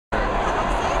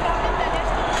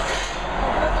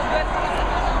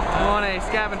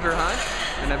scavenger hunt,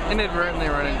 and I've inadvertently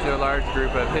run into a large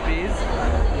group of hippies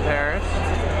in Paris,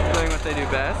 doing what they do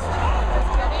best.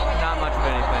 Not much of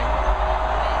anything.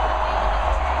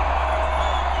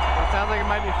 But it sounds like it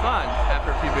might be fun after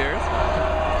a few beers.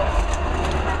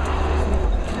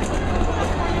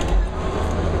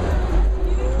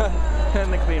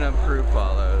 And the cleanup crew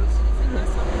follows.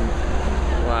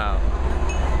 Wow.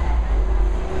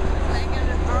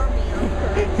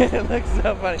 It looks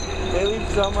so funny. They leave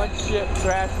so much shit,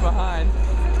 trash behind,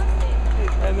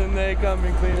 and then they come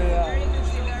and clean it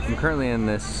out. I'm currently in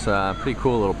this pretty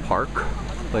cool little park,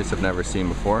 place I've never seen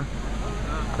before.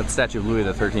 That's the statue of Louis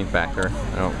XIII back there.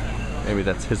 I don't, maybe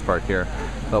that's his park here.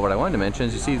 But what I wanted to mention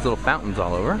is you see these little fountains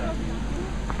all over.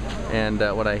 And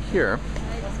what I hear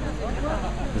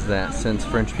is that since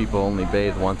French people only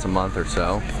bathe once a month or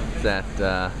so, that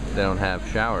they don't have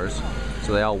showers,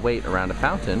 so they all wait around a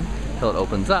fountain till it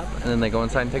opens up, and then they go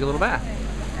inside and take a little bath.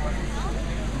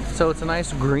 So it's a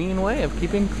nice green way of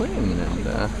keeping clean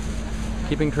and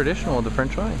keeping traditional the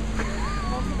French way.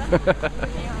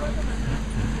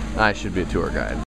 I should be a tour guide.